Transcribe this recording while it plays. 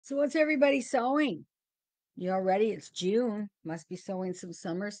So what's everybody sewing? You all ready? It's June. Must be sewing some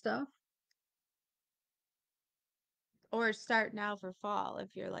summer stuff. Or start now for fall if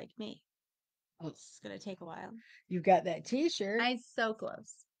you're like me. Oh, It's gonna take a while. you got that t-shirt. I'm so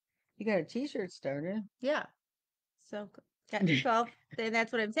close. You got a t-shirt started. Yeah. Got 12. Then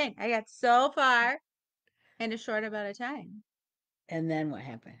that's what I'm saying. I got so far in a short amount of time. And then what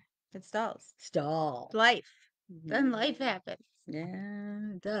happened? It stalls. Stall. Life. Then Mhm. life happens.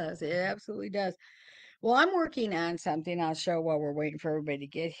 Yeah, it does. It absolutely does. Well, I'm working on something I'll show while we're waiting for everybody to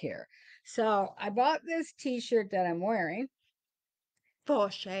get here. So I bought this t-shirt that I'm wearing. For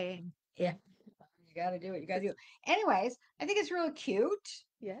shame. Yeah, you got to do it. You got to do it. Anyways, I think it's really cute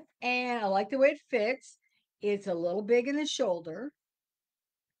Yeah. and I like the way it fits. It's a little big in the shoulder.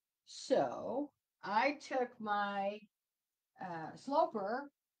 So I took my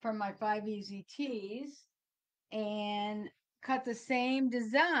sloper from my 5 EZTs and cut the same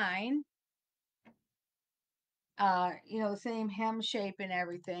design, the same hem shape and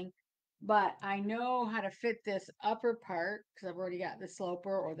everything. But I know how to fit this upper part because I've already got the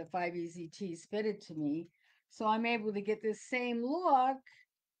sloper or the 5 EZTs fitted to me. So I'm able to get this same look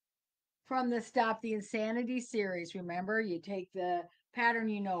from the Stop the Insanity series. Remember, you take the pattern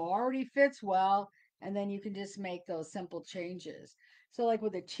you know already fits well, and then you can just make those simple changes. So, like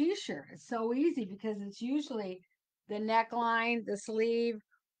with a t shirt, it's so easy because it's usually the neckline, the sleeve,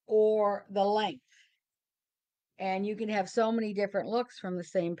 or the length. And you can have so many different looks from the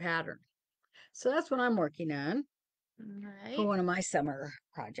same pattern. So, that's what I'm working on All for right. one of my summer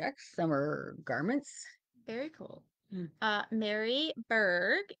projects, summer garments. Very cool. Mm. Mary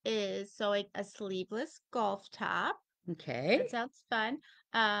Berg is sewing a sleeveless golf top. Okay. That sounds fun.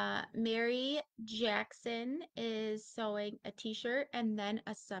 Mary Jackson is sewing a t-shirt and then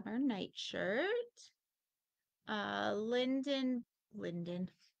a summer nightshirt. Linden.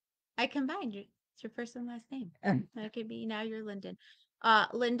 I combined your, it's your first and last name. That could be now you're Linden.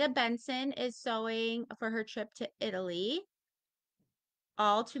 Linda Benson is sewing for her trip to Italy,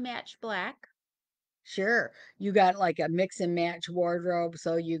 all to match black. Sure. You got like a mix and match wardrobe,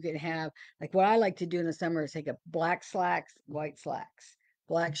 so you can have like what I like to do in the summer is take a black slacks, black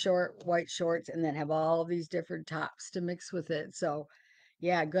white shorts, and then have all these different tops to mix with it. So,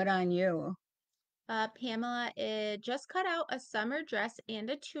 yeah, good on you. Pamela just cut out a summer dress and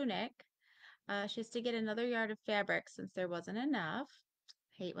a tunic. She has to get another yard of fabric since there wasn't enough.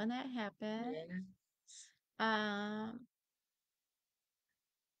 Hate when that happens. Yeah. Um,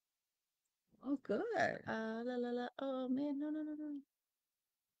 Oh, good. oh man, no.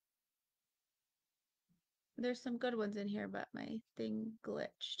 There's some good ones in here, but my thing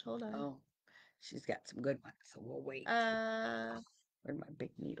glitched. Hold on. Oh, she's got some good ones, so we'll wait. Uh, Where'd my big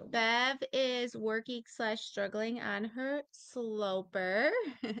needle go? Bev is working slash struggling on her sloper.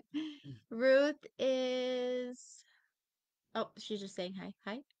 Ruth is, oh, she's just saying hi.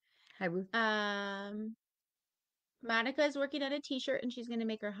 Hi. Hi, Ruth. Monica is working on a t-shirt and she's going to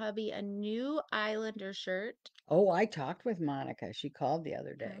make her hubby a new Islander shirt. Oh, I talked with Monica. She called the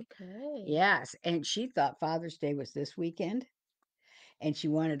other day. Okay. Yes, and she thought Father's Day was this weekend. And she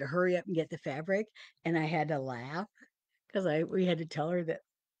wanted to hurry up and get the fabric, and I had to laugh because I we had to tell her that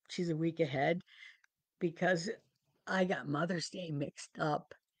she's a week ahead because I got Mother's Day mixed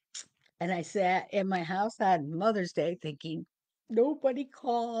up. And I sat in my house on Mother's Day thinking, nobody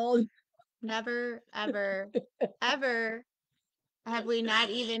called. Never, ever, ever have we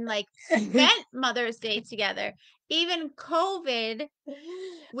not even like spent Mother's Day together. Even COVID,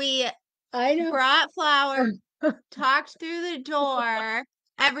 we I know. brought flowers, talked through the door,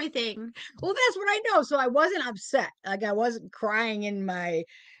 everything. Well, that's what I know. So I wasn't upset. Like I wasn't crying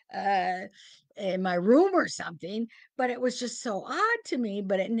uh in my room or something, but it was just so odd to me,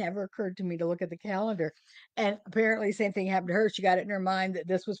 but it never occurred to me to look at the calendar. And apparently same thing happened to her. She got it in her mind that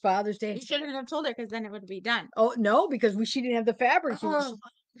this was Father's Day. You shouldn't have told her because then it would be done. Oh, no, because she didn't have the fabric. Oh,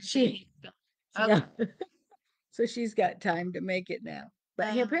 She okay. yeah. So she's got time to make it now.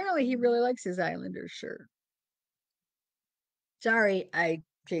 But apparently he really Um, likes his Islanders shirt. Sorry, I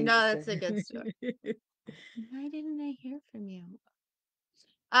changed no, that's a good story. the Why didn't I hear from you?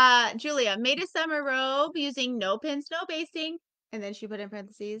 Julia made a summer robe using no pins, no basting, and then she put in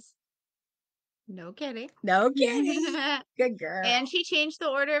parentheses, no kidding. No kidding. Good girl. And she changed the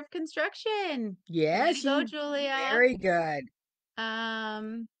order of construction. Way Yeah, to go, she Julia. very good.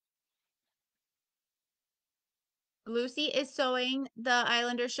 Um, Lucy is sewing the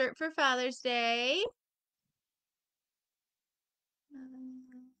Islander shirt for Father's Day. Um,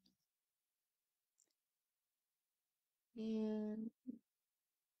 and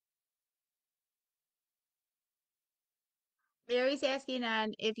Mary's asking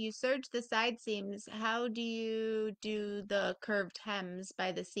on if you serge the side seams, how do you do the curved hems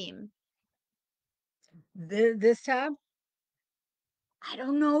by the seam? This time, I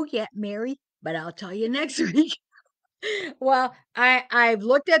don't know yet, Mary, but I'll tell you next week. Well, I've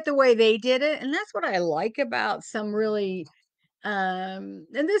looked at the way they did it, and that's what I like about some really and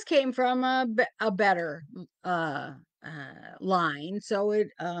this came from a better line, so it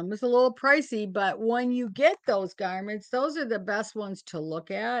was a little pricey, but when you get those garments, those are the best ones to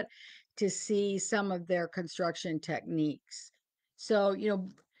look at to see some of their construction techniques. So,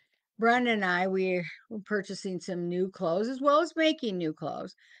 Brenda and I, we were purchasing some new clothes as well as making new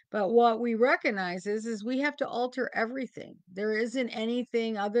clothes. But what we recognize is we have to alter everything. There isn't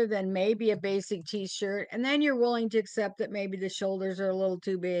anything other than maybe a basic t-shirt, and then you're willing to accept that maybe the shoulders are a little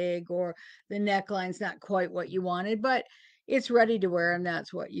too big or the neckline's not quite what you wanted, but it's ready to wear, and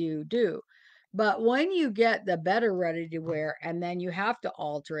that's what you do. But when you get the better ready to wear, and then you have to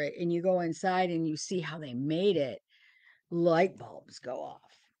alter it, and you go inside and you see how they made it, light bulbs go off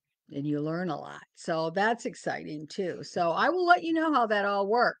and you learn a lot. So that's exciting too. So I will let you know how that all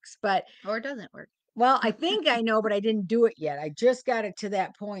works. But Or it doesn't work? well, I think I know, but I didn't do it yet. I just got it to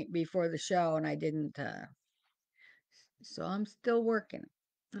that point before the show and I didn't so I'm still working.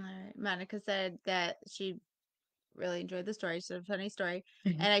 All right. Monica said that she really enjoyed the story. It's a funny story.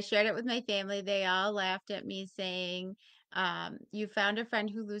 And I shared it with my family. They all laughed at me saying, you found a friend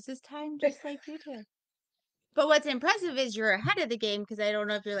who loses time just like you do. But what's impressive is you're ahead of the game because I don't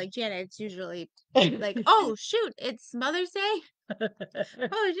know if you're like Janet. It's usually like, oh, shoot, it's Mother's Day.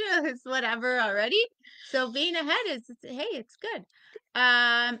 Oh, shoot, it's whatever already. So being ahead hey, it's good.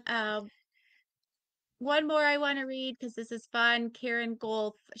 Um, uh, One more I want to read because this is fun. Karen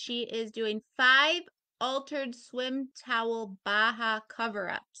Golf, she is doing 5 altered swim towel Baja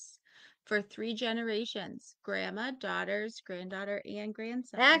cover-ups for 3 generations: grandma, daughters, granddaughter, and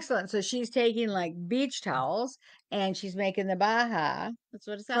grandson. Excellent. So she's taking like beach towels and she's making the Baja That's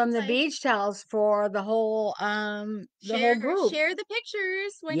what it from sounds the like. beach towels for the whole group. Share the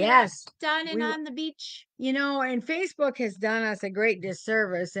pictures when you're Yes. done and We on the beach. And Facebook has done us a great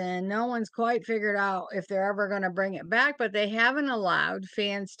disservice, and no one's quite figured out if they're ever going to bring it back, but they haven't allowed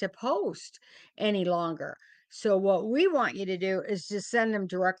fans to post any longer. So, what we want you to do is just send them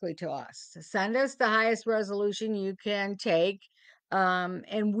directly to us. Send us the highest resolution you can take,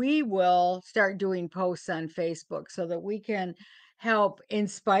 and we will start doing posts on Facebook so that we can help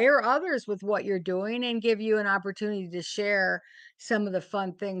inspire others with what you're doing and give you an opportunity to share some of the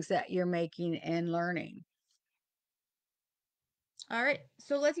fun things that you're making and learning. All right,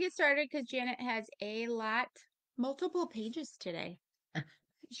 so let's get started because Janet has multiple pages today.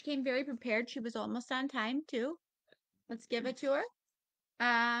 She came very prepared. She was almost on time too. Let's give it to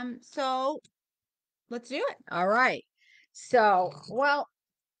her. So let's do it. All right. So, well,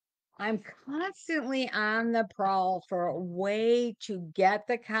 I'm constantly on the prowl for a way to get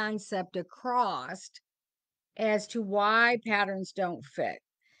the concept across as to why patterns don't fit.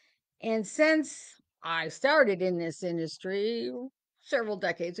 And since I started in this industry several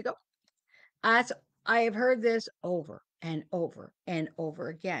decades ago, I, I have heard this over and over and over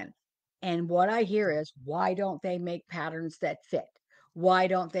again. And what I hear is, why don't they make patterns that fit? Why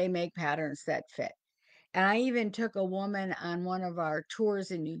don't they make patterns that fit? And I even took a woman on one of our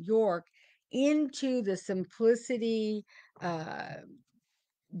tours in New York into the Simplicity uh,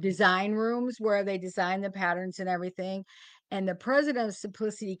 design rooms where they design the patterns and everything. And the president of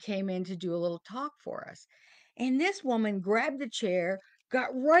Simplicity came in to do a little talk for us. And this woman grabbed the chair, got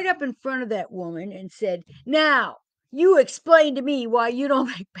right up in front of that woman, and said, "Now, you explain to me why you don't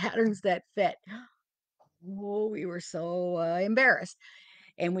make patterns that fit." Oh, we were so embarrassed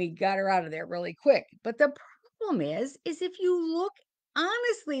and we got her out of there really quick. But the problem is if you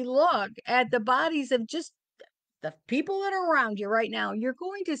honestly look at the bodies of just the people that are around you right now, you're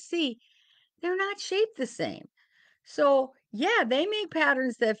going to see they're not shaped the same. So, yeah, they make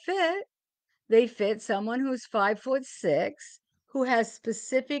patterns that fit. They fit someone who's 5'6", who has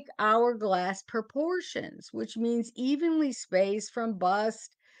specific hourglass proportions, which means evenly spaced from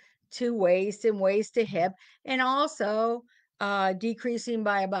bust to waist and waist to hip, and also decreasing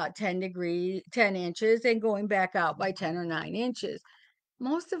by about 10 inches and going back out by 10 or 9 inches.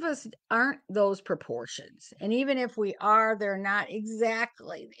 Most of us aren't those proportions. And even if we are, they're not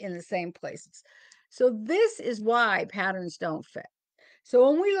exactly in the same places. So this is why patterns don't fit. So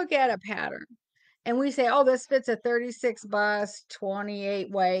when we look at a pattern and we say, oh, this fits a 36 bust,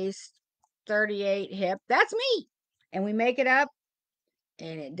 28 waist, 38 hip, that's me. And we make it up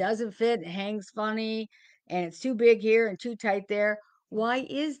and it doesn't fit and hangs funny and it's too big here and too tight there. Why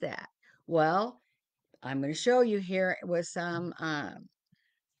is that? Well, I'm going to show you here with some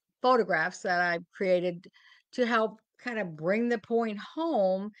photographs that I've created to help kind of bring the point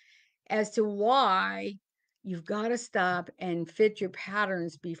home as to why you've got to stop and fit your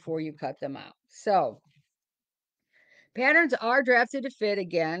patterns before you cut them out. So, patterns are drafted to fit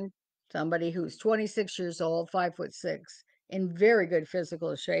again. Somebody who's 26 years old, 5'6", in very good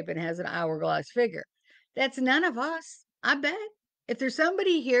physical shape, and has an hourglass figure. That's none of us, I bet. If there's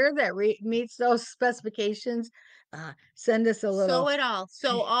somebody here that meets those specifications, send us a Sew little. it all.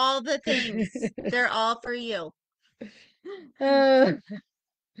 Sew all the things. They're all for you. uh,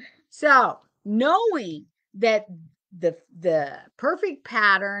 So, knowing that the perfect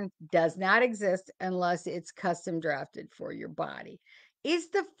pattern does not exist unless it's custom drafted for your body is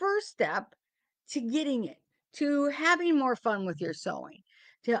the first step to getting it, to having more fun with your sewing,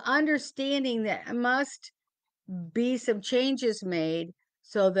 to understanding that it must be some changes made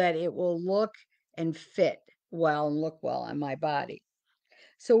so that it will look and fit well and look well on my body.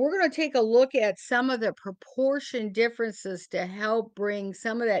 So we're going to take a look at some of the proportion differences to help bring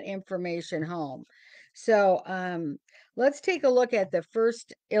some of that information home. So let's take a look at the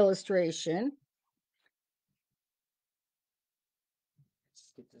first illustration.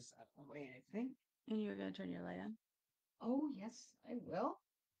 Let's get this out of the way, I think. And you're going to turn your light on? Oh, yes, I will.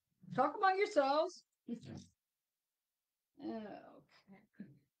 Talk among yourselves. Okay.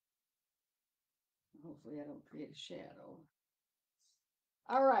 Hopefully I don't create a shadow.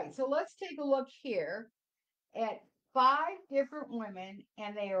 All right, so let's take a look here at 5 different women,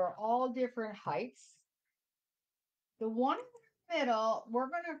 and they are all different heights. The one in the middle, we're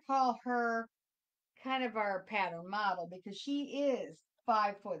going to call her kind of our pattern model because she is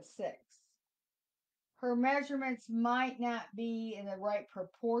 5'6". Her measurements might not be in the right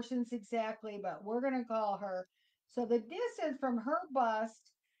proportions exactly, but we're going to call her. So the distance from her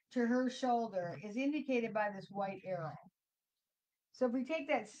bust to her shoulder is indicated by this white arrow. So if we take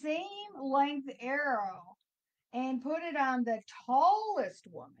that same length arrow and put it on the tallest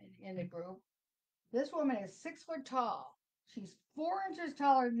woman in the group, this woman is 6 foot tall. She's 4 inches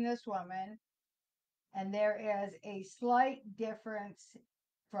taller than this woman, and there is a slight difference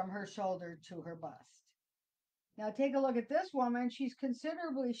from her shoulder to her bust. Now take a look at this woman. She's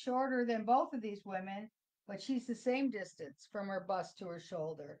considerably shorter than both of these women, but she's the same distance from her bust to her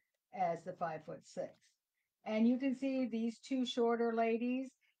shoulder as the 5'6". And you can see these two shorter ladies,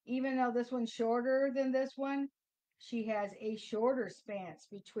 even though this one's shorter than this one, she has a shorter span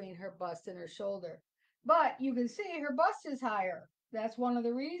between her bust and her shoulder. But you can see her bust is higher. That's one of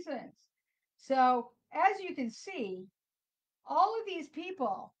the reasons. So as you can see, all of these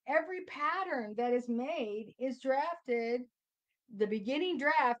people, every pattern that is made is drafted. The beginning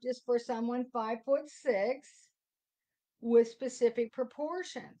draft is for someone 5'6" with specific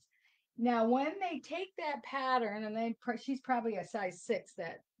proportions. Now, when they take that pattern, and she's probably a size 6,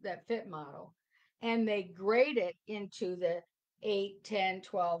 that fit model, and they grade it into the 8, 10,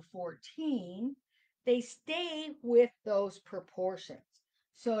 12, 14, they stay with those proportions.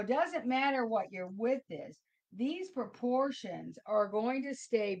 So it doesn't matter what your width is. These proportions are going to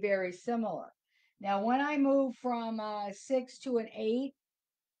stay very similar. Now, when I move from a 6 to an 8,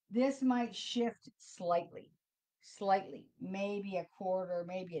 this might shift slightly, maybe a quarter,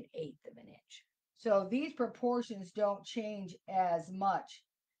 maybe an eighth of an inch. So these proportions don't change as much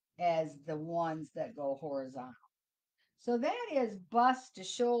as the ones that go horizontal. So that is bust to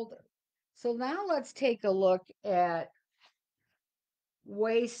shoulder. So now let's take a look at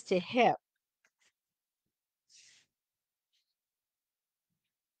waist to hip.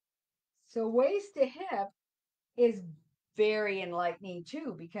 So waist to hip is very enlightening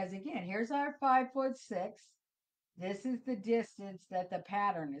too, because again, here's our 5'6". This is the distance that the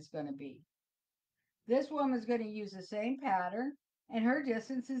pattern is going to be. This woman's going to use the same pattern, and her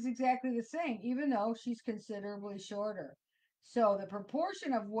distance is exactly the same, even though she's considerably shorter. So the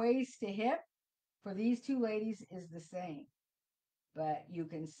proportion of waist to hip for these two ladies is the same. But you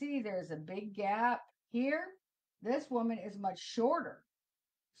can see there's a big gap here. This woman is much shorter.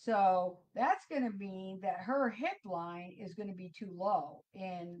 So that's going to mean that her hip line is going to be too low.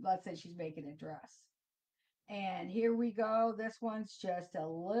 And let's say she's making a dress. And here we go. This one's just a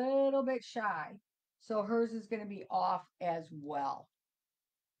little bit shy. So hers is going to be off as well.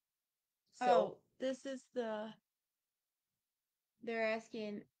 So, Oh, this is they're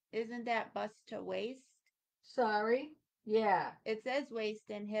asking, isn't that bust to waist? sorry. Yeah. It says waist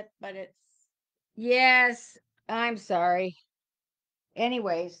and hip, but it's, Yes. I'm sorry.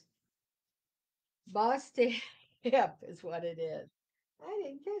 Anyways, bust to hip is what it is. I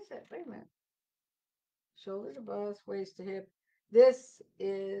didn't catch that. Wait a minute. Shoulder to bust, waist to hip. This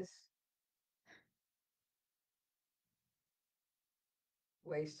is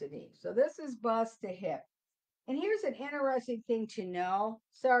waist to knee. So this is bust to hip. And here's an interesting thing to know.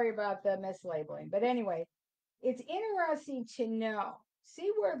 Sorry about the mislabeling, but anyway, it's interesting to know. See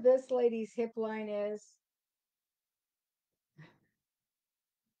where this lady's hip line is?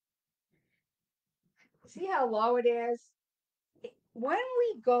 See how low it is? When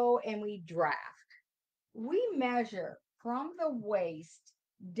we go and we draft, we measure from the waist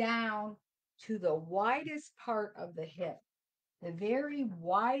down to the widest part of the hip, the very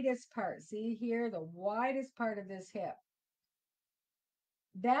widest part. See here, the widest part of this hip.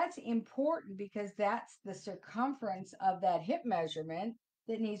 That's important because that's the circumference of that hip measurement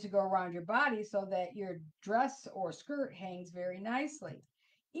that needs to go around your body so that your dress or skirt hangs very nicely.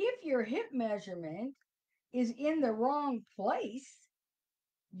 If your hip measurement is in the wrong place,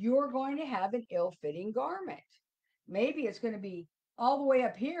 you're going to have an ill-fitting garment. Maybe it's going to be all the way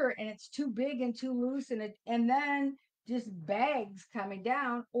up here and it's too big and too loose and then just bags coming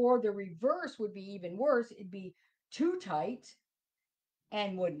down, or the reverse would be even worse. It'd be too tight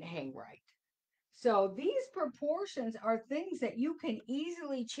and wouldn't hang right. So these proportions are things that you can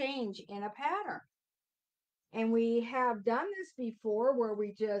easily change in a pattern. And we have done this before where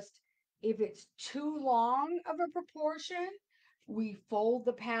we just, if it's too long of a proportion, we fold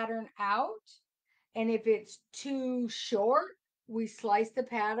the pattern out. And if it's too short, we slice the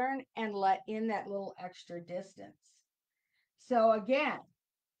pattern and let in that little extra distance. So again,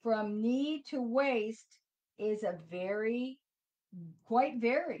 from knee to waist is a quite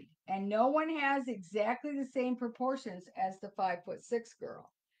varied, and no one has exactly the same proportions as the 5'6" girl.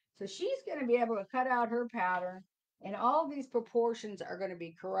 So she's going to be able to cut out her pattern, and all these proportions are going to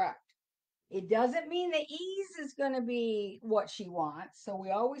be correct. It doesn't mean the ease is going to be what she wants, so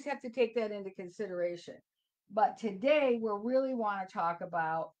we always have to take that into consideration. But today we really want to talk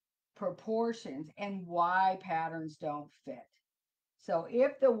about proportions and why patterns don't fit. So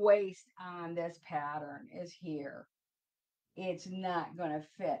if the waist on this pattern is here, it's not going to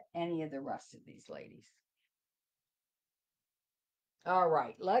fit any of the rest of these ladies. All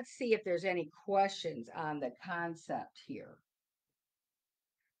right, let's see if there's any questions on the concept here.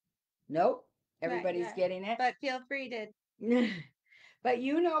 Nope, everybody's yeah. getting it. But feel free to. But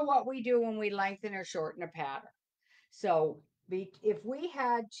you know what we do when we lengthen or shorten a pattern. So if we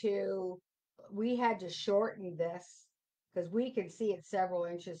had to shorten this because we can see it's several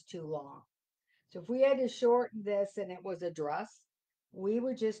inches too long. So if we had to shorten this and it was a dress, we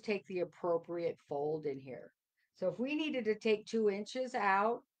would just take the appropriate fold in here. So if we needed to take 2 inches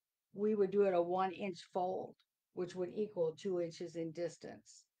out, we would do it a 1 inch fold, which would equal 2 inches in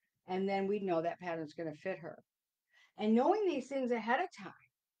distance. And then we'd know that pattern's going to fit her. And knowing these things ahead of time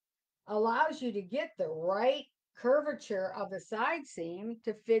allows you to get the right curvature of the side seam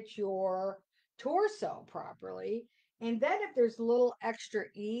to fit your torso properly. And then if there's a little extra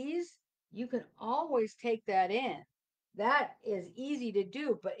ease, you can always take that in. That is easy to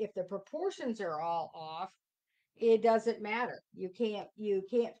do, but if the proportions are all off, it doesn't matter. You can't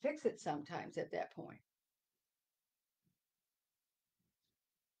fix it sometimes at that point.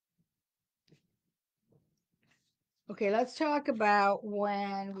 Okay, let's talk about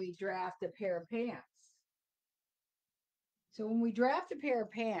when we draft a pair of pants. So when we draft a pair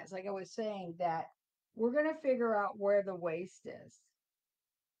of pants, like I was saying, that we're going to figure out where the waist is.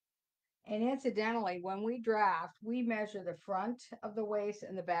 And incidentally, when we draft, we measure the front of the waist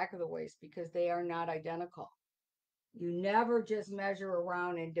and the back of the waist because they are not identical. You never just measure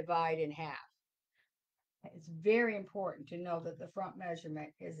around and divide in half. It's very important to know that the front measurement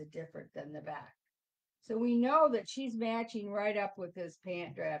is different than the back. So we know that she's matching right up with this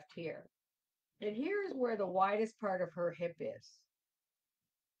pant draft here. And here's where the widest part of her hip is.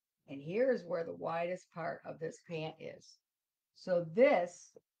 And here's where the widest part of this pant is. So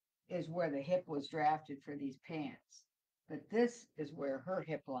this is where the hip was drafted for these pants. But this is where her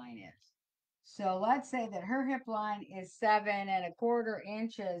hip line is. So let's say that her hip line is 7¼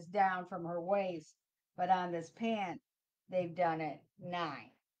 inches down from her waist, but on this pant, they've done it 9.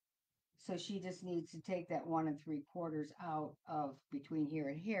 So she just needs to take that 1¾ out of between here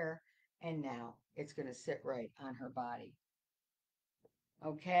and here, and now it's going to sit right on her body.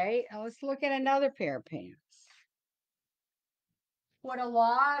 Okay, now let's look at another pair of pants. What a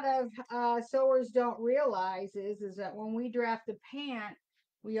lot of sewers don't realize is that when we draft the pant,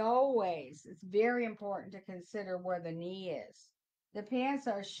 it's very important to consider where the knee is. The pants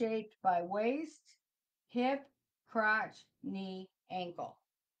are shaped by waist, hip, crotch, knee, ankle.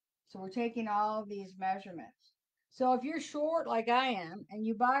 So we're taking all of these measurements. So if you're short like I am and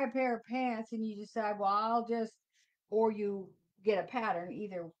you buy a pair of pants and you decide, or you get a pattern,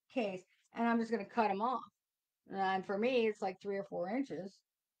 either case, and I'm just going to cut them off. And for me, it's like 3 or 4 inches.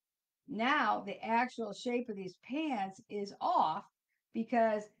 Now the actual shape of these pants is off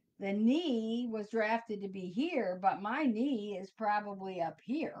because the knee was drafted to be here, but my knee is probably up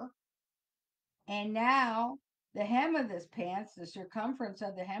here. And now the hem of this pants, the circumference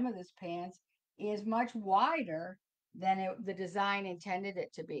of the hem of this pants is much wider than the design intended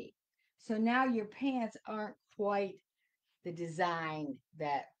it to be. So now your pants aren't quite the design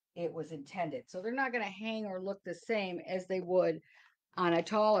that it was intended. So they're not going to hang or look the same as they would on a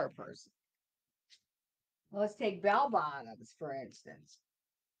taller person. Let's take bell bottoms, for instance.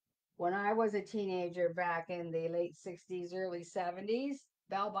 When I was a teenager back in the late 60s, early 70s,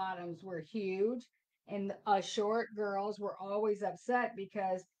 bell bottoms were huge. And short girls were always upset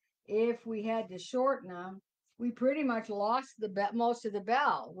because if we had to shorten them, we pretty much lost most of the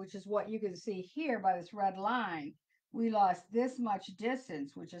bell, which is what you can see here by this red line. We lost this much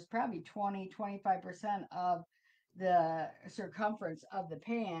distance, which is probably 20-25% of the circumference of the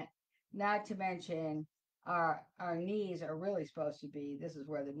pant, not to mention our knees are really supposed to be, this is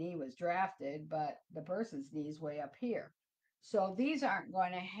where the knee was drafted, but the person's knees way up here. So these aren't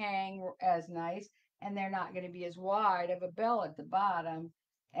going to hang as nice, and they're not going to be as wide of a bell at the bottom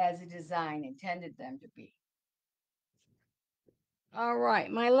as the design intended them to be. All right,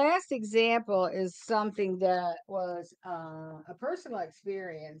 my last example is something that was a personal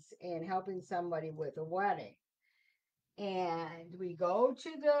experience in helping somebody with a wedding. And we go to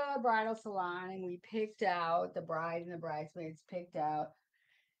the bridal salon and we picked out, the bride and the bridesmaids picked out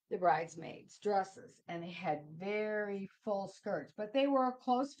the bridesmaids' dresses, and they had very full skirts, but they were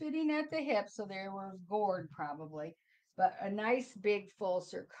close fitting at the hips, so they were gored probably, but a nice big full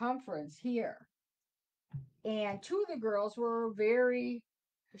circumference here. And two of the girls were very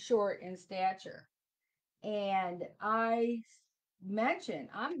short in stature. And I mentioned,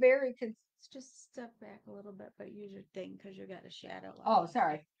 I'm very Just step back a little bit, but use your thing because you got a shadow. Oh,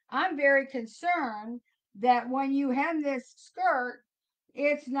 sorry. I'm very concerned that when you hem this skirt,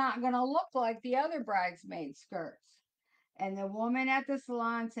 it's not going to look like the other bridesmaid skirts. And the woman at the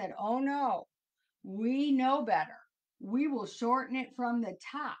salon said, "Oh no, we know better. We will shorten it from the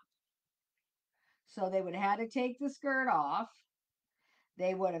top." So they would have had to take the skirt off.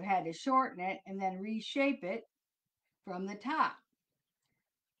 They would have had to shorten it and then reshape it from the top.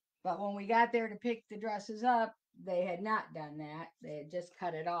 But when we got there to pick the dresses up, they had not done that. They had just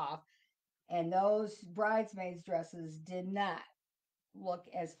cut it off. And those bridesmaids' dresses did not look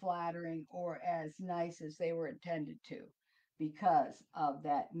as flattering or as nice as they were intended to because of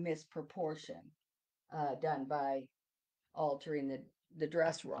that misproportion done by altering the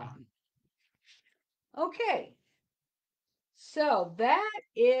dress wrong. Okay, so that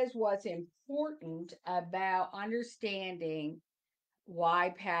is what's important about understanding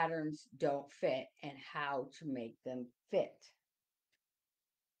why patterns don't fit and how to make them fit.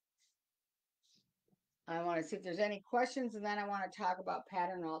 I want to see if there's any questions, and then I want to talk about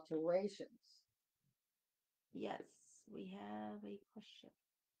pattern alterations. Yes, we have a question.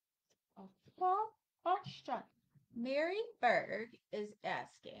 A question. Mary Berg is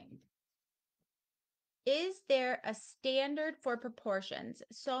asking, is there a standard for proportions?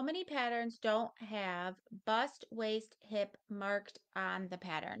 So many patterns don't have bust, waist, hip marked on the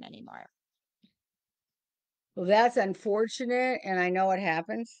pattern anymore. Well, that's unfortunate, and I know it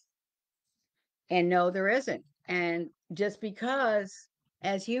happens. And no, there isn't. And just because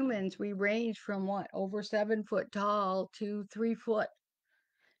as humans we range from what, over 7 foot tall to 3 foot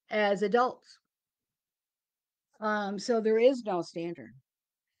as adults. So there is no standard.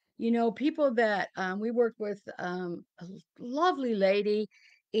 You know, people that we worked with a lovely lady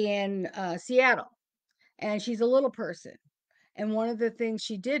in Seattle, and she's a little person. And one of the things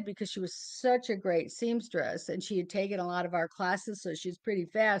she did, because she was such a great seamstress and she had taken a lot of our classes, so she's pretty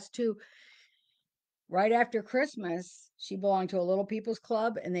fast too. Right after Christmas, she belonged to a little people's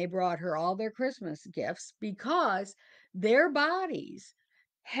club and they brought her all their Christmas gifts because their bodies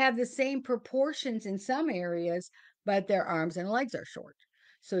have the same proportions in some areas, but their arms and legs are short.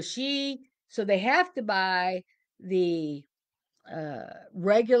 So they have to buy the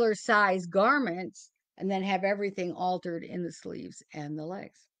regular size garments and then have everything altered in the sleeves and the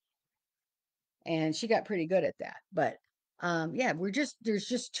legs. And she got pretty good at that. But yeah, there's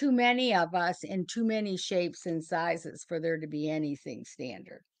just too many of us in too many shapes and sizes for there to be anything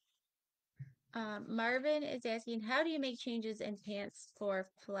standard. Marvin is asking, how do you make changes in pants for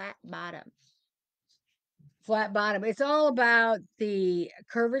flat bottom? Flat bottom, it's all about the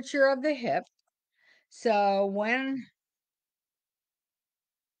curvature of the hip. So when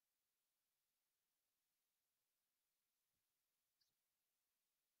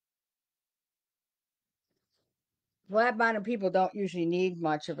flat bottom people don't usually need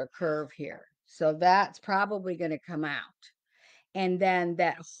much of a curve here. So that's probably going to come out. And then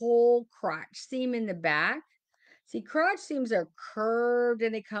that whole crotch seam in the back. See, crotch seams are curved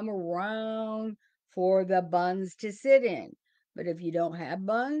and they come around for the buns to sit in. But if you don't have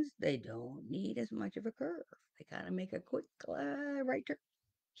buns, they don't need as much of a curve. They kind of make a quick right turn.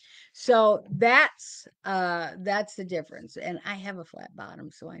 So that's the difference. And I have a flat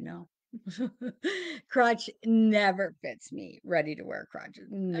bottom, so I know. Crotch never fits me. Ready to wear crotches.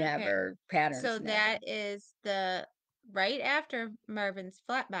 Okay. Never. So Patterns that never. is the right after Marvin's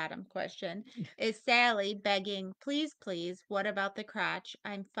flat bottom question is Sally begging, please, please, what about the crotch?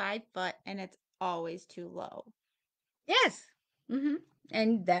 I'm 5 foot and it's always too low. Yes. hmm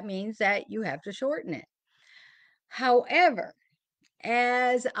And that means that you have to shorten it. However,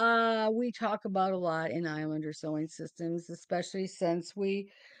 as we talk about a lot in Islander sewing systems, especially since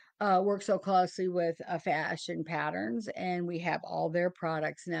we work so closely with fashion patterns and we have all their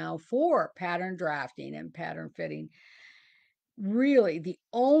products now for pattern drafting and pattern fitting. Really, the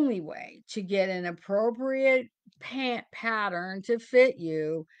only way to get an appropriate pant pattern to fit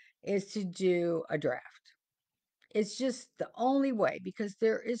you is to do a draft. It's just the only way because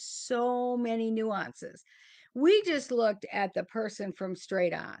there is so many nuances. We just looked at the person from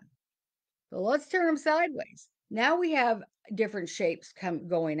straight on. So let's turn them sideways. Now we have different shapes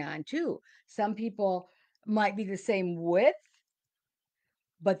going on too. Some people might be the same width,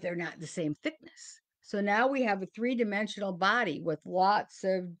 but they're not the same thickness. So now we have a three-dimensional body with lots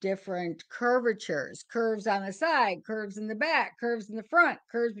of different curvatures, curves on the side, curves in the back, curves in the front,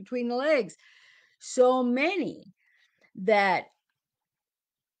 curves between the legs. So many that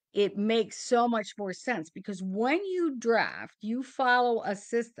it makes so much more sense because when you draft, you follow a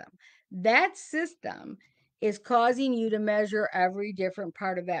system. That system is causing you to measure every different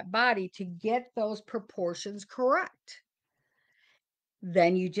part of that body to get those proportions correct.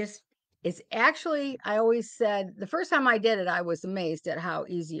 Then you just, it's actually, I always said the first time I did it, I was amazed at how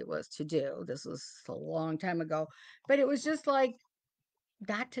easy it was to do. This was a long time ago, but it was just like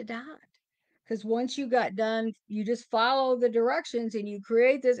dot to dot. Because once you got done, you just follow the directions and you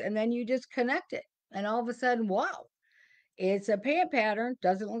create this and then you just connect it. And all of a sudden, wow, it's a pant pattern.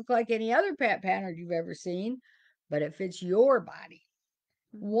 Doesn't look like any other pant pattern you've ever seen, but it fits your body.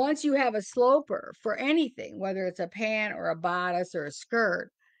 Mhm. Once you have a sloper for anything, whether it's a pant or a bodice or a skirt,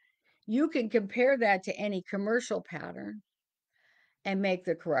 you can compare that to any commercial pattern and make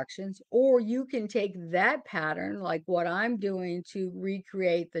the corrections, or you can take that pattern, like what I'm doing to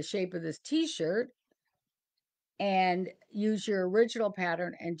recreate the shape of this t shirt, and use your original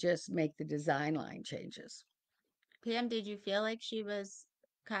pattern and just make the design line changes. Pam, did you feel like she was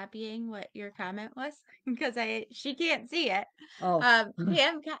copying what your comment was? Because she can't see it. Oh,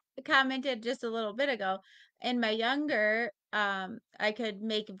 Pam commented just a little bit ago. In my younger, I could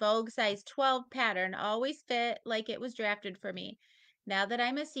make Vogue size 12 pattern always fit like it was drafted for me. Now that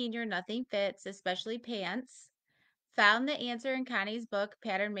I'm a senior, nothing fits, especially pants. Found the answer in Connie's book,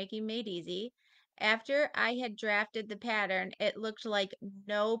 Pattern Making Made Easy. After I had drafted the pattern, it looked like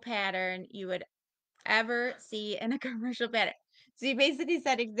no pattern you would ever see in a commercial pattern. So you basically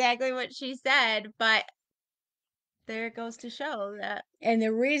said exactly what she said, but there it goes to show that. and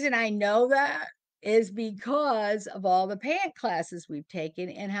the reason I know that is because of all the pant classes we've taken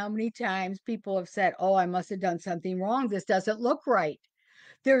and how many times people have said, "Oh, I must have done something wrong. This doesn't look right.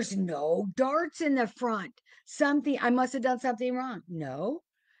 There's no darts in the front. Something, I must have done something wrong." No,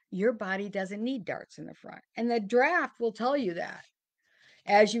 your body doesn't need darts in the front. And the draft will tell you that.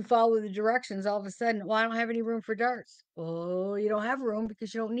 As you follow the directions, all of a sudden, well, I don't have any room for darts. Oh, you don't have room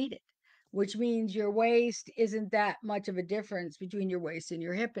because you don't need it, which means your waist isn't that much of a difference between your waist and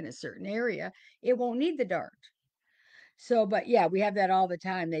your hip in a certain area. It won't need the dart. So, but yeah, we have that all the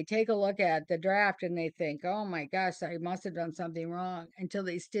time. They take a look at the draft and they think, oh my gosh, I must have done something wrong until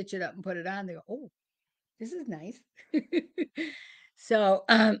they stitch it up and put it on. They go, oh, this is nice. So,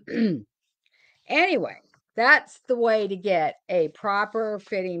 anyway, that's the way to get a proper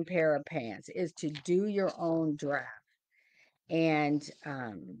fitting pair of pants is to do your own draft. And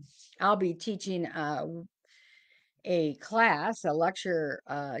I'll be teaching a class, a lecture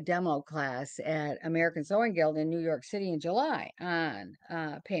demo class at American Sewing Guild in New York City in July on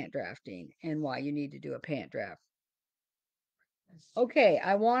pant drafting and why you need to do a pant draft. Okay,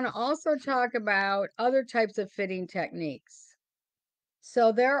 I want to also talk about other types of fitting techniques.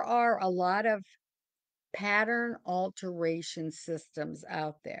 So there are a lot of pattern alteration systems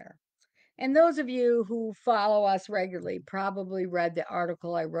out there. And those of you who follow us regularly probably read the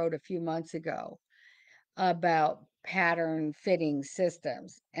article I wrote a few months ago about pattern fitting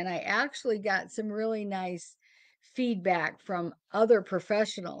systems. And I actually got some really nice feedback from other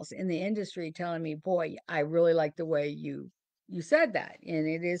professionals in the industry telling me, boy, I really like the way you said that. And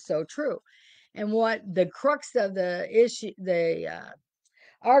it is so true. And what the crux of the issue, the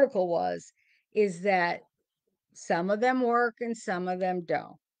article was, is that some of them work and some of them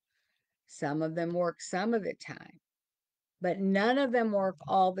don't. Some of them work some of the time, but none of them work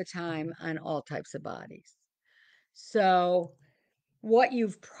all the time on all types of bodies. So, what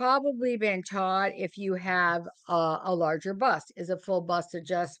you've probably been taught if you have a larger bust is a full bust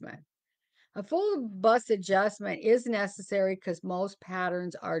adjustment. A full bust adjustment is necessary because most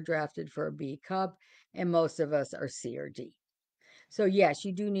patterns are drafted for a B cup and most of us are C or D. So, yes,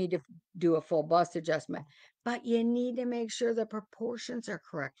 you do need to do a full bust adjustment, but you need to make sure the proportions are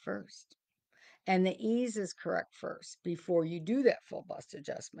correct first and the ease is correct first before you do that full bust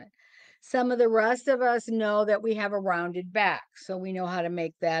adjustment. Some of the rest of us know that we have a rounded back, so we know how to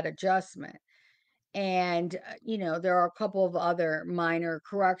make that adjustment. And, there are a couple of other minor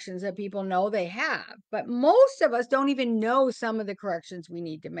corrections that people know they have, but most of us don't even know some of the corrections we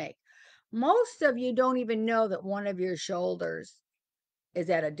need to make. Most of you don't even know that one of your shoulders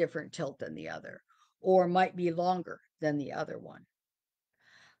is at a different tilt than the other, or might be longer than the other one.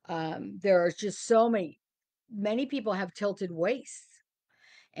 There are just so many people have tilted waists,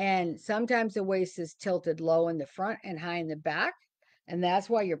 and sometimes the waist is tilted low in the front and high in the back, and that's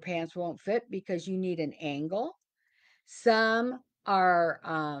why your pants won't fit because you need an angle. Some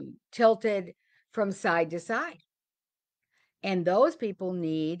are tilted from side to side, and those people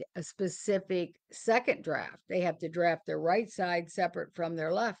need a specific second draft. They have to draft their right side separate from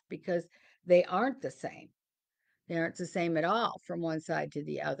their left because they aren't the same. They aren't the same at all from one side to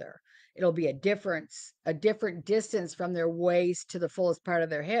the other. It'll be a different distance from their waist to the fullest part of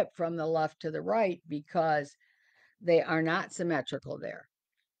their hip from the left to the right because they are not symmetrical there.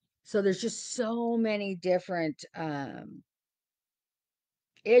 So there's just so many different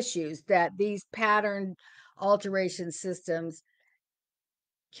issues that these pattern alteration systems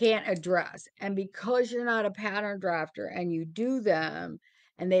can't address. And because you're not a pattern drafter and you do them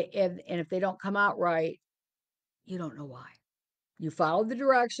and if they don't come out right, you don't know why. You followed the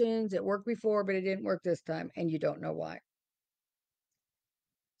directions, it worked before, but it didn't work this time, and you don't know why.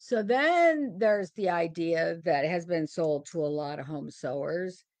 So then there's the idea that has been sold to a lot of home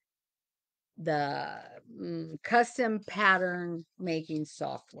sewers, the custom pattern making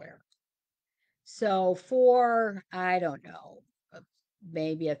software. So for, I don't know,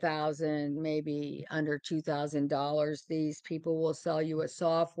 maybe 1,000, maybe under $2,000, these people will sell you a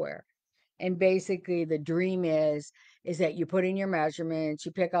software. And basically the dream is that you put in your measurements,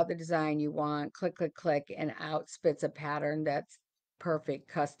 you pick out the design you want, click, click, click, and out spits a pattern that's perfect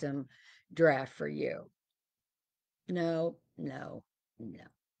custom draft for you. No, no, no.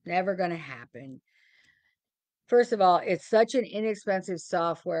 Never going to happen. First of all, it's such an inexpensive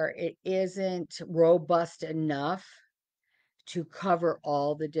software. It isn't robust enough to cover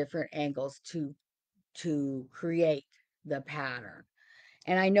all the different angles to create the pattern.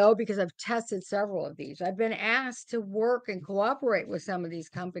 And I know because I've tested several of these. I've been asked to work and cooperate with some of these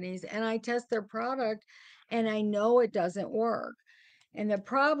companies, and I test their product and I know it doesn't work. And the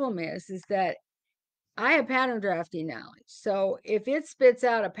problem is that I have pattern drafting knowledge. So if it spits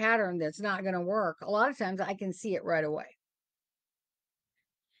out a pattern that's not going to work, a lot of times I can see it right away.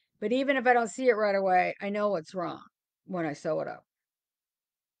 But even if I don't see it right away, I know what's wrong when I sew it up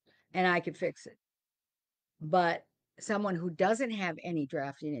and I can fix it. But someone who doesn't have any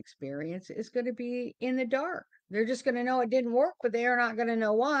drafting experience is going to be in the dark. They're just going to know it didn't work, but they are not going to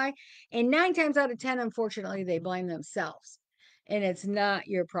know why. And 9 times out of 10, unfortunately, they blame themselves. And it's not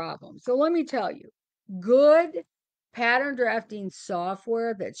your problem. So let me tell you, good pattern drafting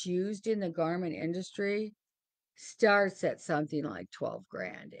software that's used in the garment industry starts at something like 12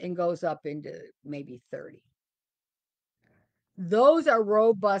 grand and goes up into maybe 30. Those are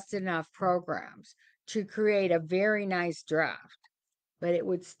robust enough programs to create a very nice draft, but it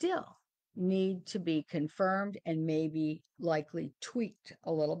would still need to be confirmed and maybe likely tweaked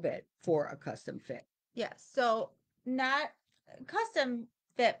a little bit for a custom fit. Yes. So not custom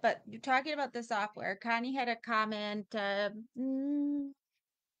fit, but you're talking about the software. Connie had a comment, kind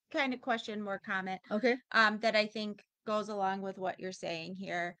of question, more comment, Okay. that I think goes along with what you're saying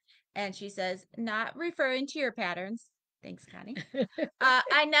here. And she says, not referring to your patterns. Thanks, Connie.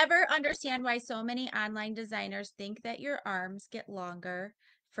 I never understand why so many online designers think that your arms get longer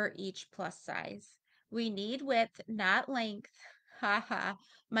for each plus size. We need width, not length. Haha.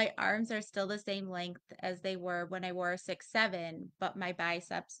 My arms are still the same length as they were when I wore a 6'7", but my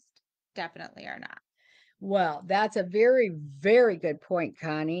biceps definitely are not. Well, that's a very, very good point,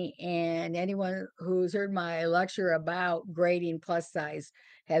 Connie. And anyone who's heard my lecture about grading plus size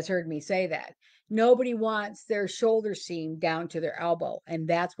has heard me say that. Nobody wants their shoulder seam down to their elbow. And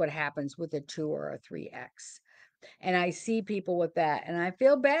that's what happens with a 2 or a 3X. And I see people with that, and I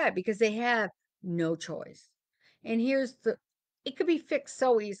feel bad because they have no choice. And it could be fixed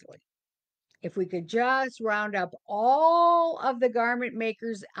so easily. If we could just round up all of the garment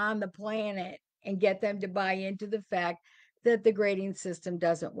makers on the planet and get them to buy into the fact that the grading system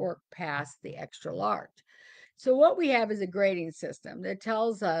doesn't work past the extra large. So what we have is a grading system that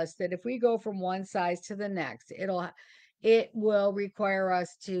tells us that if we go from one size to the next, it will require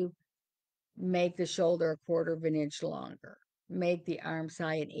us to make the shoulder a quarter of an inch longer, make the arm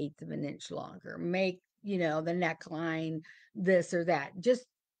side an eighth of an inch longer, make, the neckline this or that. Just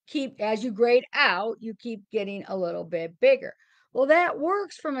keep, as you grade out, you keep getting a little bit bigger. Well, that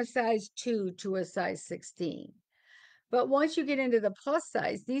works from a size 2 to a size 16. But once you get into the plus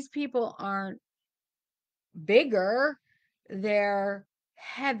size, these people aren't bigger, they're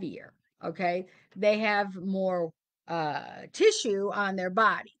heavier. Okay. They have more tissue on their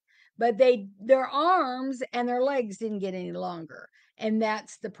body, but their arms and their legs didn't get any longer. And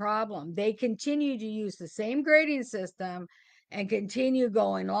that's the problem. They continue to use the same grading system and continue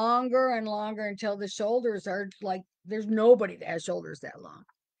going longer and longer until the shoulders are like there's nobody that has shoulders that long.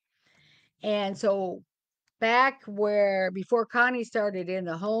 And so back where before Connie started in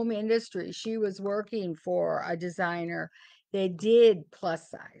the home industry, she was working for a designer that did plus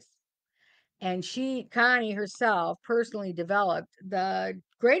size. And Connie herself, personally developed the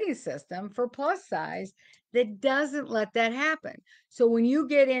grading system for plus size that doesn't let that happen. So when you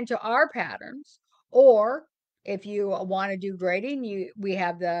get into our patterns, or if you want to do grading, we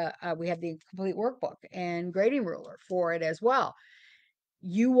have the complete workbook and grading ruler for it as well.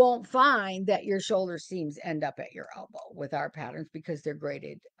 You won't find that your shoulder seams end up at your elbow with our patterns because they're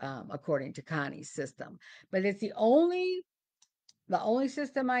graded according to Connie's system. But it's the only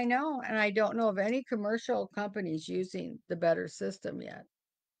system I know, and I don't know of any commercial companies using the better system yet.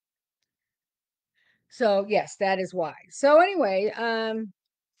 So yes, that is why. So anyway,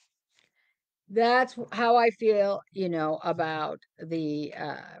 that's how I feel, about the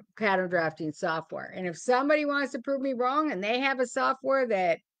pattern drafting software. And if somebody wants to prove me wrong and they have a software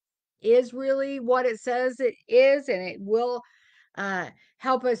that is really what it says it is and it will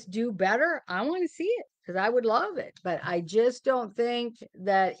help us do better, I want to see it because I would love it. But I just don't think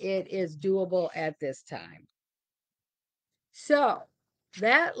that it is doable at this time. So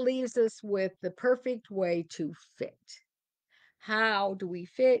that leaves us with the perfect way to fit. How do we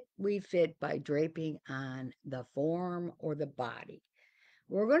fit? We fit by draping on the form or the body.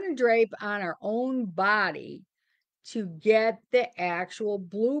 We're going to drape on our own body to get the actual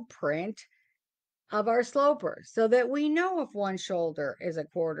blueprint of our sloper so that we know if one shoulder is a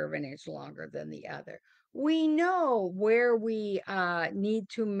quarter of an inch longer than the other. We know where we need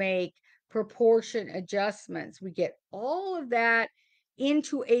to make proportion adjustments. We get all of that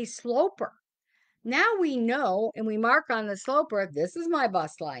into a sloper. Now we know, and we mark on the sloper, this is my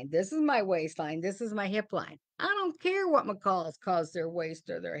bust line, this is my waistline, this is my hip line. I don't care what McCall calls their waist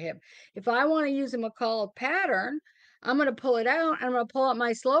or their hip. If I want to use a McCall pattern, I'm going to pull it out and I'm going to pull up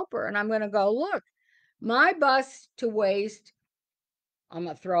my sloper and I'm going to go, look, my bust to waist, I'm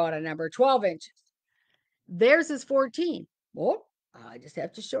going to throw out a number, 12 inches. Theirs is 14. Well, I just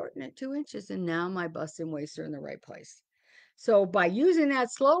have to shorten it 2 inches and now my bust and waist are in the right place. So by using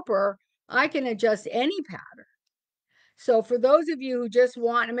that sloper, I can adjust any pattern. So for those of you who just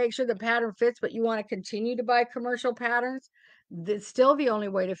want to make sure the pattern fits, but you want to continue to buy commercial patterns, that's still the only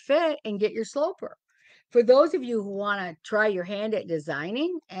way to fit and get your sloper. For those of you who want to try your hand at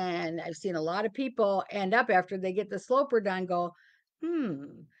designing, and I've seen a lot of people end up after they get the sloper done go,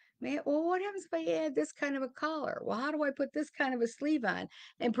 man, well, what happens if I add this kind of a collar? Well, how do I put this kind of a sleeve on?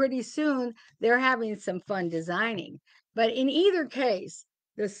 And pretty soon they're having some fun designing. But in either case,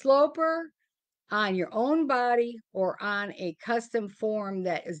 the sloper on your own body or on a custom form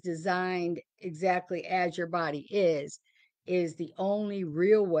that is designed exactly as your body is the only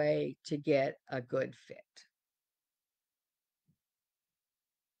real way to get a good fit.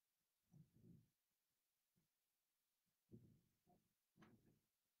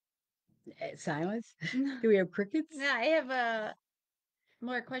 Silence? Do we have crickets? Yeah, I have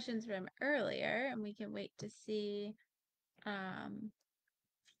more questions from earlier, and we can wait to see.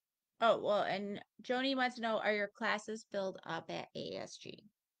 Oh, well, and Joni wants to know, are your classes filled up at ASG?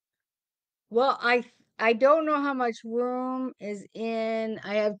 Well, I don't know how much room is in.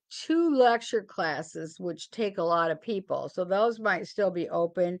 I have 2 lecture classes which take a lot of people, so those might still be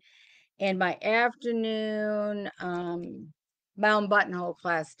open. And my afternoon bound buttonhole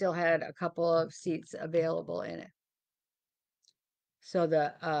class still had a couple of seats available in it. So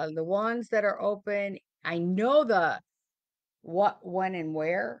the ones that are open, I know the what, when, and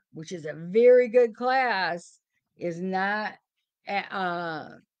where, which is a very good class, is not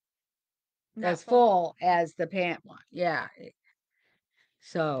Not as full. full as the pant one. Yeah.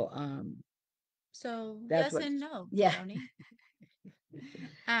 So So that's yes what. and no, Yeah. Joni.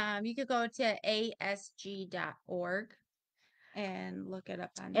 You could go to asg.org and look it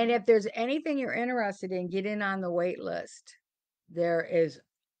up on And there. if there's anything you're interested in, get in on the wait list. There is,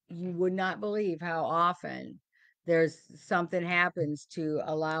 you would not believe how often there's something happens to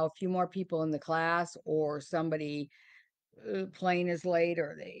allow a few more people in the class, or somebody plane is late,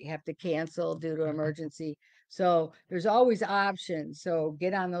 or they have to cancel due to emergency. So there's always options. So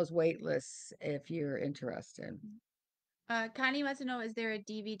get on those wait lists if you're interested. Connie wants to know, is there a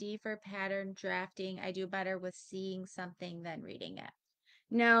DVD for pattern drafting? I do better with seeing something than reading it.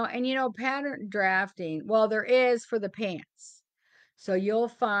 No, and pattern drafting, well, there is for the pants. So you'll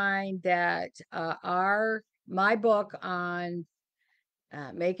find that my book on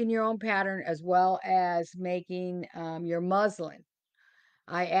making your own pattern, as well as making your muslin,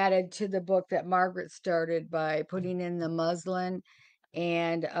 I added to the book that Margaret started by putting in the muslin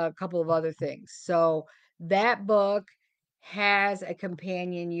and a couple of other things. So that book has a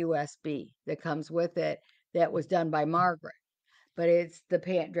companion USB that comes with it that was done by Margaret, but it's the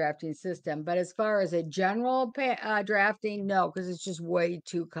pant drafting system. But as far as a general drafting, no, because it's just way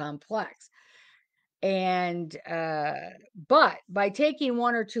too complex. And but by taking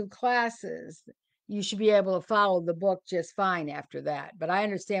one or two classes, you should be able to follow the book just fine after that. But I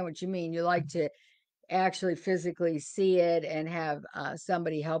understand what you mean. You like to actually physically see it and have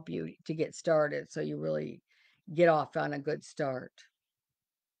somebody help you to get started, so you really get off on a good start.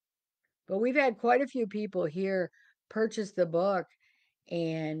 But we've had quite a few people here purchase the book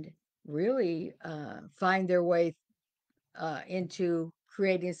and really find their way into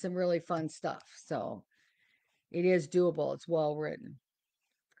creating some really fun stuff. So it is doable. It's well written.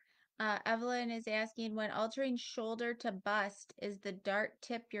 Evelyn is asking, when altering shoulder to bust, is the dart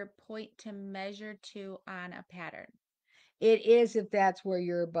tip your point to measure to on a pattern? It is, if that's where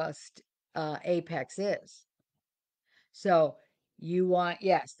your bust apex is. So you want,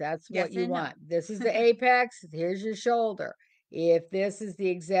 yes, that's what Yes you and no. want. This is the apex. Here's your shoulder. If this is the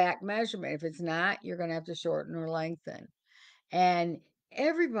exact measurement, if it's not, you're going to have to shorten or lengthen. And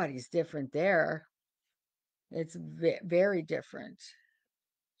everybody's different there. It's very different.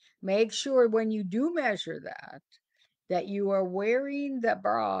 Make sure when you do measure that you are wearing the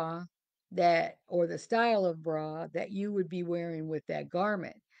bra that, or the style of bra that you would be wearing with that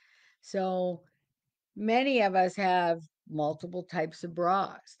garment. So many of us have multiple types of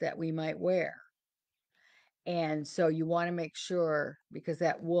bras that we might wear. And so you want to make sure, because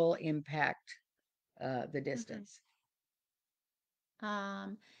that will impact the distance.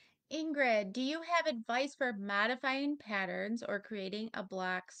 Um, Ingrid, do you have advice for modifying patterns or creating a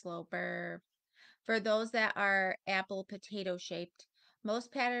block sloper for those that are apple potato shaped?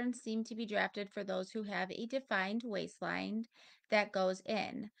 Most patterns seem to be drafted for those who have a defined waistline that goes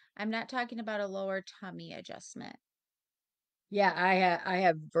in. I'm not talking about a lower tummy adjustment. Yeah, I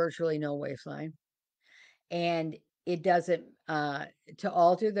have virtually no waistline, and it doesn't to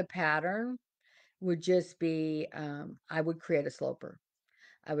alter the pattern would just be I would create a sloper.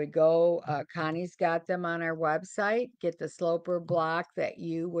 I would go, Connie's got them on our website, get the sloper block that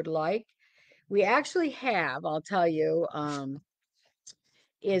you would like. We actually have, I'll tell you,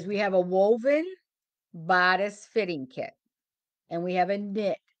 is we have a woven bodice fitting kit, and we have a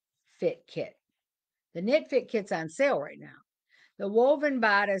knit fit kit. The knit fit kit's on sale right now. The woven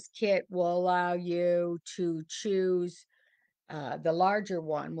bodice kit will allow you to choose, the larger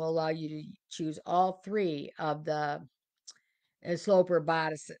one will allow you to choose all three of the sloper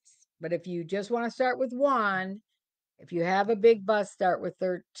bodices. But if you just want to start with one, if you have a big bust, start with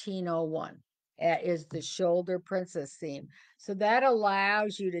 1301. That is the shoulder princess seam. So that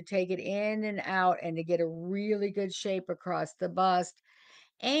allows you to take it in and out and to get a really good shape across the bust.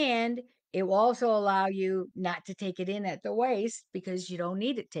 And it will also allow you not to take it in at the waist, because you don't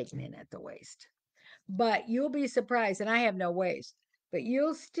need it taken in at the waist. But you'll be surprised, and I have no waist, but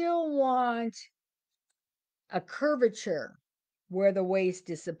you'll still want a curvature where the waist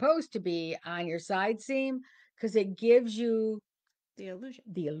is supposed to be on your side seam, because it gives you The illusion.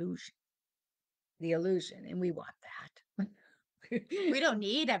 the illusion, and we want that. We don't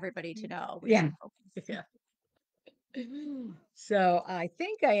need everybody to know. We Yeah. can focus. Yeah. So I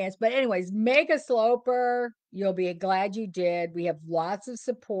think I answered, but anyways, make a sloper. You'll be glad you did. We have lots of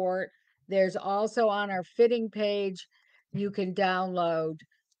support. there's also on our fitting page, you can download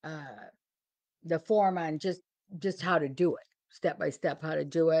the form on just how to do it, step by step how to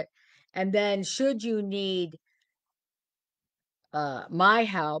do it. And then should you need my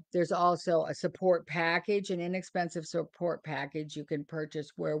help, there's also a support package, an inexpensive support package you can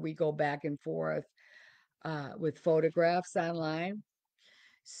purchase where we go back and forth with photographs online.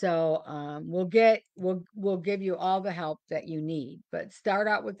 So we'll give you all the help that you need, but start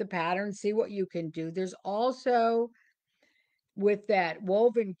out with the pattern, see what you can do. There's also with that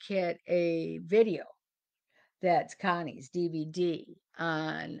woven kit a video that's Connie's DVD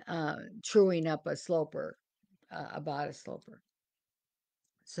on truing up a sloper, about a sloper.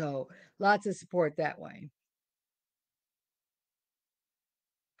 So lots of support that way.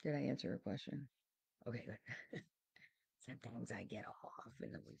 Did I answer your question? Okay, good. Sometimes I get off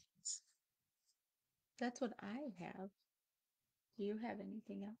in the weeds. That's what I have. Do you have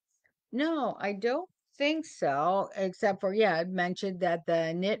anything else? No, I don't think so. Except for, yeah, I mentioned that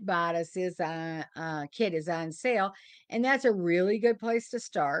the knit bodice is on kit is on sale, and that's a really good place to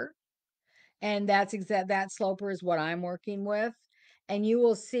start. And that's that sloper is what I'm working with. And you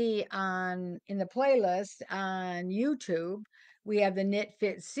will see on in the playlist on YouTube, we have the Knit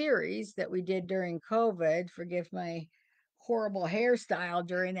Fit series that we did during COVID. Forgive my horrible hairstyle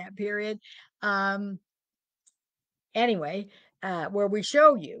during that period. Um, anyway, where we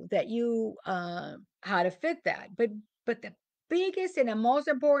show you that you how to fit that. But the biggest and the most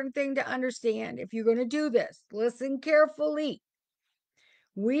important thing to understand if you're going to do this, listen carefully.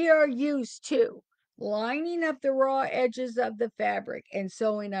 We are used to lining up the raw edges of the fabric and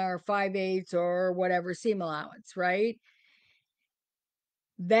sewing our 5/8 or whatever seam allowance, right?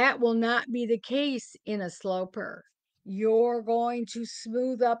 That will not be the case in a sloper. You're going to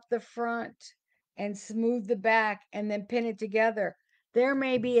smooth up the front and smooth the back and then pin it together. There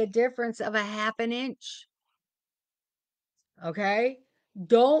may be a difference of a half an inch. Okay?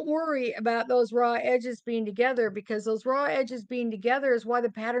 Don't worry about those raw edges being together because those raw edges being together is why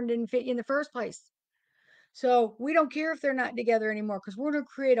the pattern didn't fit you in the first place. So we don't care if they're not together anymore because we're going to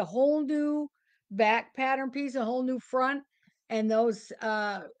create a whole new back pattern piece, a whole new front, and those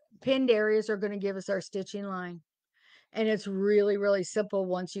pinned areas are going to give us our stitching line. And it's really, really simple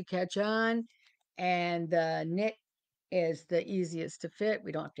once you catch on. And the knit is the easiest to fit.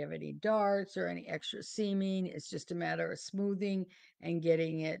 We don't have to have any darts or any extra seaming. It's just a matter of smoothing and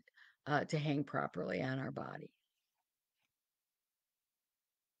getting it to hang properly on our body.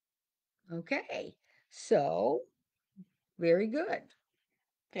 Okay, so very good.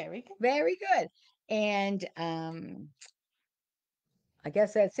 Very good. Very good. And I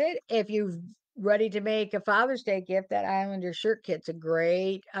guess that's it. If you're ready to make a Father's Day gift, that Islander shirt kit's a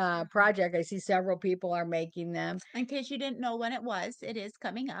great project. I see several people are making them. In case you didn't know when it was, it is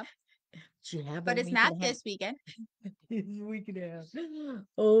coming up, Do you have a but it's week not and a half? this weekend. Week and a half.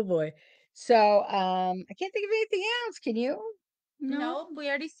 Oh boy. So I can't think of anything else. Can you? No. Nope, we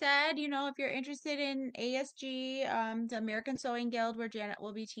already said, if you're interested in ASG, the American Sewing Guild, where Janet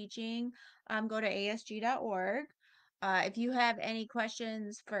will be teaching, go to asg.org. If you have any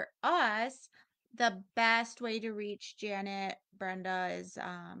questions for us, the best way to reach Janet, Brenda, is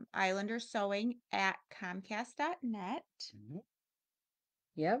islandersewing@comcast.net. Mhm.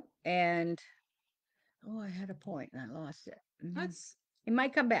 Yep. And oh, I had a point and I lost it. That's It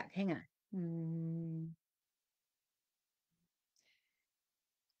might come back. Hang on. Mm,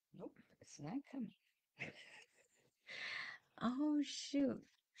 nope, it's not coming. Oh shoot. You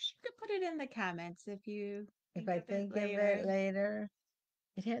could put it in the comments if you If think I of it think of it later. later,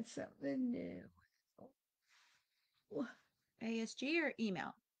 it had something new. Oh, ASG or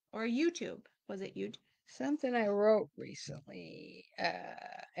email or YouTube. Was it YouTube? something I wrote recently.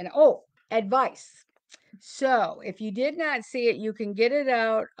 And oh, advice. So if you did not see it, you can get it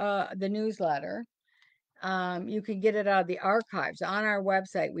out the newsletter. You can get it out of the archives. On our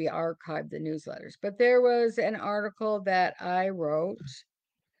website, we archive the newsletters. But there was an article that I wrote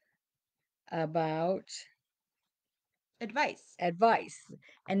about advice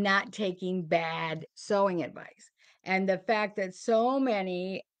and not taking bad sewing advice. And the fact that so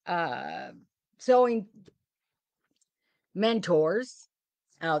many sewing mentors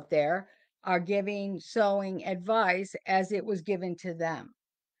out there are giving sewing advice as it was given to them.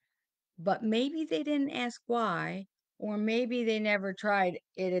 But maybe they didn't ask why, or maybe they never tried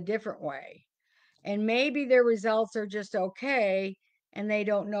it a different way. And maybe their results are just okay and they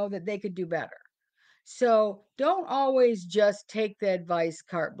don't know that they could do better. So don't always just take the advice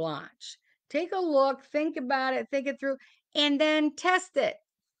carte blanche. Take a look, think about it, think it through, and then test it.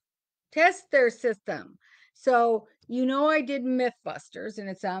 Test their system. So, I did Mythbusters and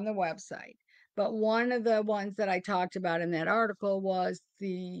it's on the website. But one of the ones that I talked about in that article was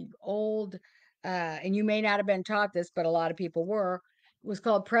the old, and you may not have been taught this, but a lot of people were, was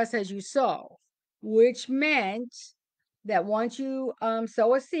called Press As You Sew, which meant that once you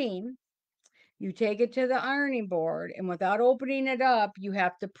sew a seam, you take it to the ironing board, and without opening it up, you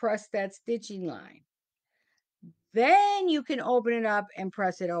have to press that stitching line. Then you can open it up and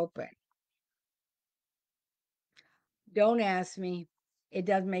press it open. Don't ask me. It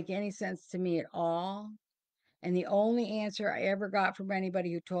doesn't make any sense to me at all. And the only answer I ever got from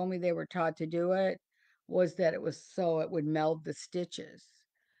anybody who told me they were taught to do it was that it was so it would meld the stitches.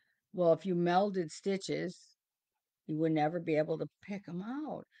 Well, if you melded stitches, you would never be able to pick them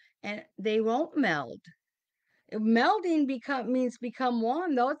out. And they won't meld. Melding means become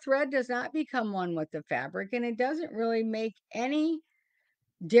one, though. Thread does not become one with the fabric, and it doesn't really make any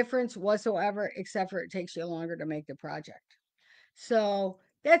difference whatsoever, except for it takes you longer to make the project. So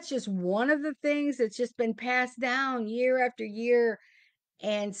that's just one of the things that's just been passed down year after year.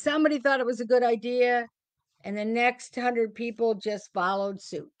 And somebody thought it was a good idea, and the next 100 people just followed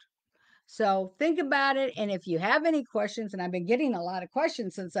suit. So think about it. And if you have any questions, and I've been getting a lot of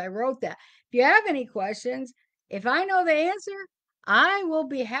questions since I wrote that, if you have any questions, if I know the answer, I will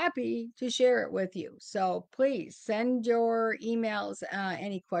be happy to share it with you. So please send your emails,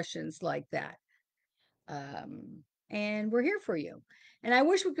 any questions like that. And we're here for you. And I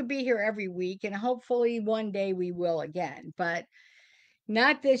wish we could be here every week, and hopefully one day we will again, but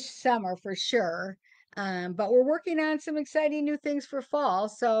not this summer for sure. But we're working on some exciting new things for fall.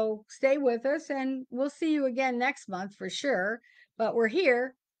 So stay with us, and we'll see you again next month for sure. But we're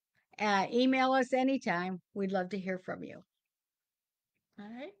here. Email us anytime. We'd love to hear from you. All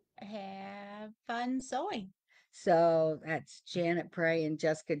right. Have fun sewing. So that's Janet Prey and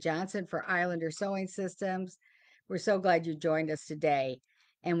Jessica Johnson for Islander Sewing Systems. We're so glad you joined us today,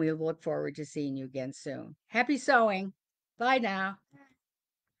 and we look forward to seeing you again soon. Happy sewing. Bye now.